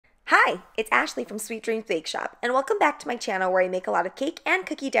Hi, it's Ashley from Sweet Dreams Bake Shop, and welcome back to my channel where I make a lot of cake and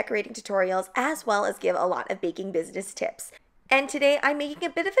cookie decorating tutorials as well as give a lot of baking business tips. And today I'm making a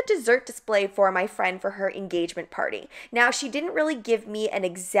bit of a dessert display for my friend for her engagement party. Now, she didn't really give me an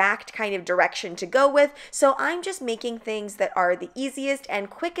exact kind of direction to go with, so I'm just making things that are the easiest and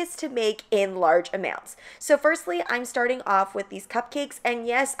quickest to make in large amounts. So firstly, I'm starting off with these cupcakes, and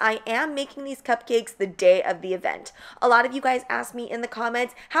yes, I am making these cupcakes the day of the event. A lot of you guys asked me in the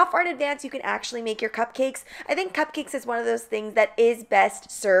comments how far in advance you can actually make your cupcakes. I think cupcakes is one of those things that is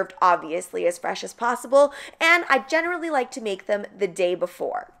best served obviously as fresh as possible, and I generally like to make them the day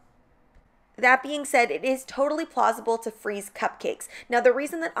before. That being said, it is totally plausible to freeze cupcakes. Now, the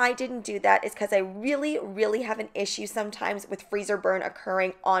reason that I didn't do that is because I really have an issue sometimes with freezer burn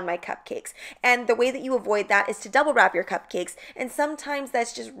occurring on my cupcakes. And the way that you avoid that is to double wrap your cupcakes, and sometimes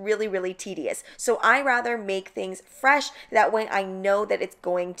that's just really tedious. So I rather make things fresh, that way I know that it's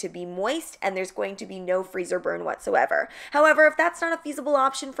going to be moist and there's going to be no freezer burn whatsoever. However, if that's not a feasible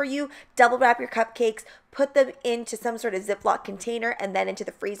option for you, double wrap your cupcakes, put them into some sort of Ziploc container and then into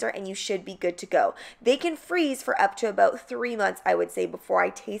the freezer, and you should be good to go. They can freeze for up to about 3 months, I would say, before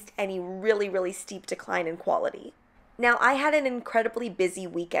I taste any really steep decline in quality. Now, I had an incredibly busy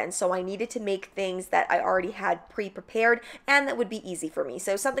weekend, so I needed to make things that I already had pre-prepared and that would be easy for me.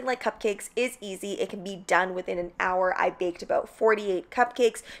 So something like cupcakes is easy. It can be done within an hour. I baked about 48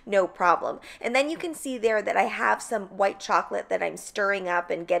 cupcakes, no problem. And then you can see there that I have some white chocolate that I'm stirring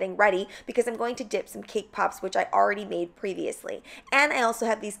up and getting ready because I'm going to dip some cake pops, which I already made previously. And I also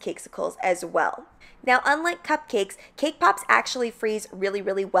have these cakesicles as well. Now, unlike cupcakes, cake pops actually freeze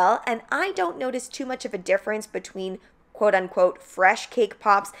really well, and I don't notice too much of a difference between quote-unquote fresh cake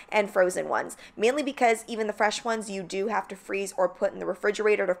pops and frozen ones, mainly because even the fresh ones you do have to freeze or put in the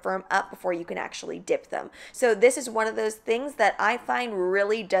refrigerator to firm up before you can actually dip them. So this is one of those things that I find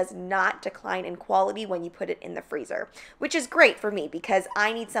really does not decline in quality when you put it in the freezer, which is great for me because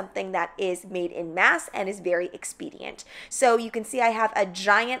I need something that is made in mass and is very expedient. So you can see I have a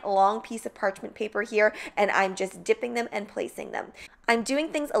giant long piece of parchment paper here, and I'm just dipping them and placing them. I'm doing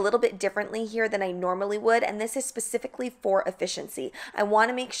things a little bit differently here than I normally would, and this is specifically for efficiency. I want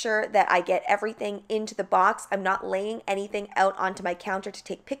to make sure that I get everything into the box. I'm not laying anything out onto my counter to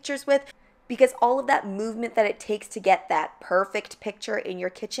take pictures with, because all of that movement that it takes to get that perfect picture in your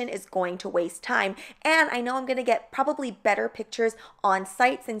kitchen is going to waste time. And I know I'm going to get probably better pictures on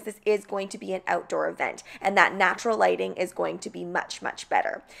site since this is going to be an outdoor event, and that natural lighting is going to be much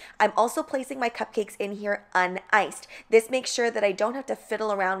better. I'm also placing my cupcakes in here uniced. This makes sure that I don't have to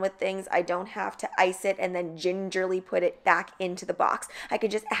fiddle around with things. I don't have to ice it and then gingerly put it back into the box. I can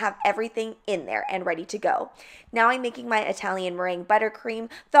just have everything in there and ready to go. Now I'm making my Italian meringue buttercream.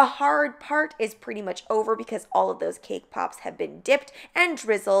 The hard part is pretty much over because all of those cake pops have been dipped and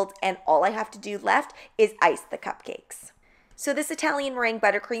drizzled, and all I have to do left is ice the cupcakes. So this Italian meringue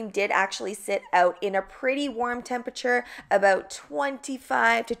buttercream did actually sit out in a pretty warm temperature, about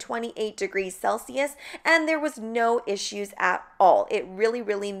 25 to 28 degrees Celsius, and there was no issues at all. It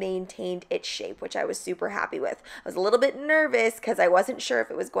really maintained its shape, which I was super happy with. I was a little bit nervous because I wasn't sure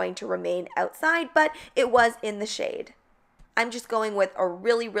if it was going to remain outside, but it was in the shade. I'm just going with a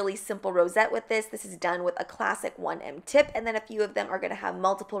really simple rosette with this. This is done with a classic 1M tip, and then a few of them are going to have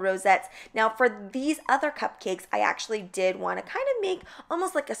multiple rosettes. Now for these other cupcakes, I actually did want to kind of make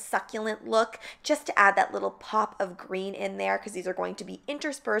almost like a succulent look, just to add that little pop of green in there, because these are going to be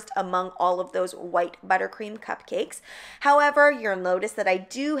interspersed among all of those white buttercream cupcakes. However, you'll notice that I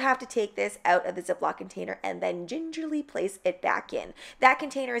do have to take this out of the Ziploc container and then gingerly place it back in. That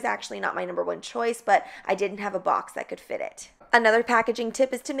container is actually not my #1 choice, but I didn't have a box that could fit it. Another packaging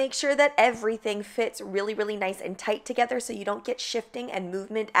tip is to make sure that everything fits really nice and tight together so you don't get shifting and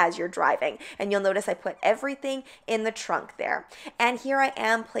movement as you're driving. And you'll notice I put everything in the trunk there. And here I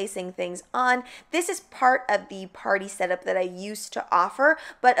am placing things on. This is part of the party setup that I used to offer,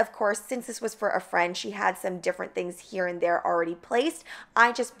 but of course, since this was for a friend, she had some different things here and there already placed.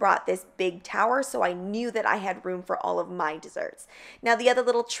 I just brought this big tower so I knew that I had room for all of my desserts. Now, the other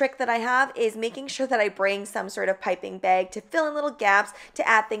little trick that I have is making sure that I bring some sort of piping bag to fill in little gaps to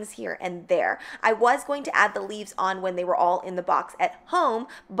add things here and there. I was going to add the leaves on when they were all in the box at home,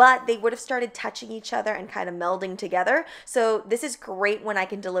 but they would have started touching each other and kind of melding together. So this is great when I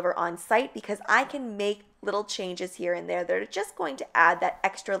can deliver on site because I can make little changes here and there that are just going to add that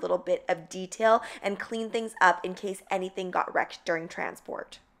extra little bit of detail and clean things up in case anything got wrecked during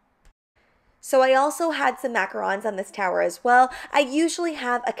transport. So I also had some macarons on this tower as well. I usually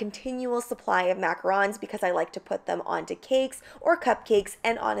have a continual supply of macarons because I like to put them onto cakes or cupcakes,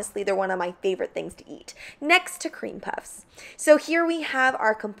 and honestly, they're one of my favorite things to eat, next to cream puffs. So here we have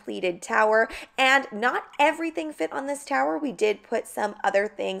our completed tower, and not everything fit on this tower. We did put some other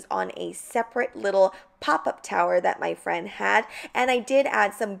things on a separate little pop-up tower that my friend had, and I did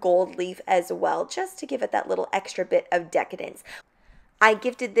add some gold leaf as well, just to give it that little extra bit of decadence. I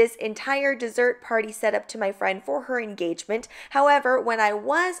gifted this entire dessert party setup to my friend for her engagement. However, when I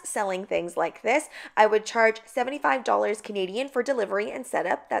was selling things like this, I would charge $75 Canadian for delivery and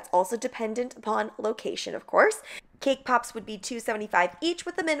setup. That's also dependent upon location, of course. Cake pops would be $2.75 each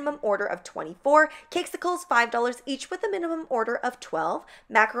with a minimum order of 24. Cakesicles $5 each with a minimum order of 12.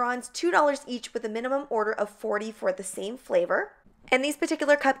 Macarons $2 each with a minimum order of 40 for the same flavor. And these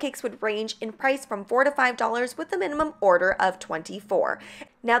particular cupcakes would range in price from $4 to $5 with a minimum order of 24.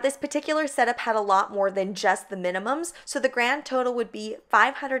 Now this particular setup had a lot more than just the minimums, so the grand total would be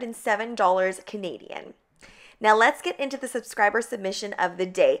 $507 Canadian. Now let's get into the subscriber submission of the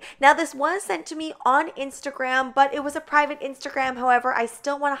day. Now this was sent to me on Instagram, but it was a private Instagram. However, I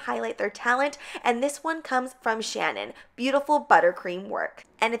still want to highlight their talent, and this one comes from Shannon. Beautiful buttercream work.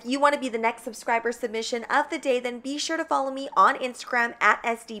 And if you want to be the next subscriber submission of the day, then be sure to follow me on Instagram at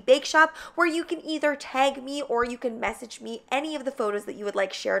SD Bake Shop, where you can either tag me or you can message me any of the photos that you would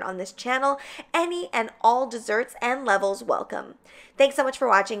like shared on this channel. Any and all desserts and levels welcome. Thanks so much for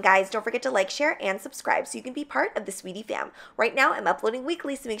watching, guys. Don't forget to like, share, and subscribe so you can be part of the Sweetie fam. Right now, I'm uploading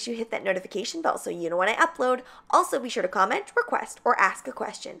weekly, so make sure you hit that notification bell so you know when I upload. Also, be sure to comment, request, or ask a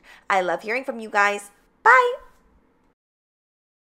question. I love hearing from you guys. Bye!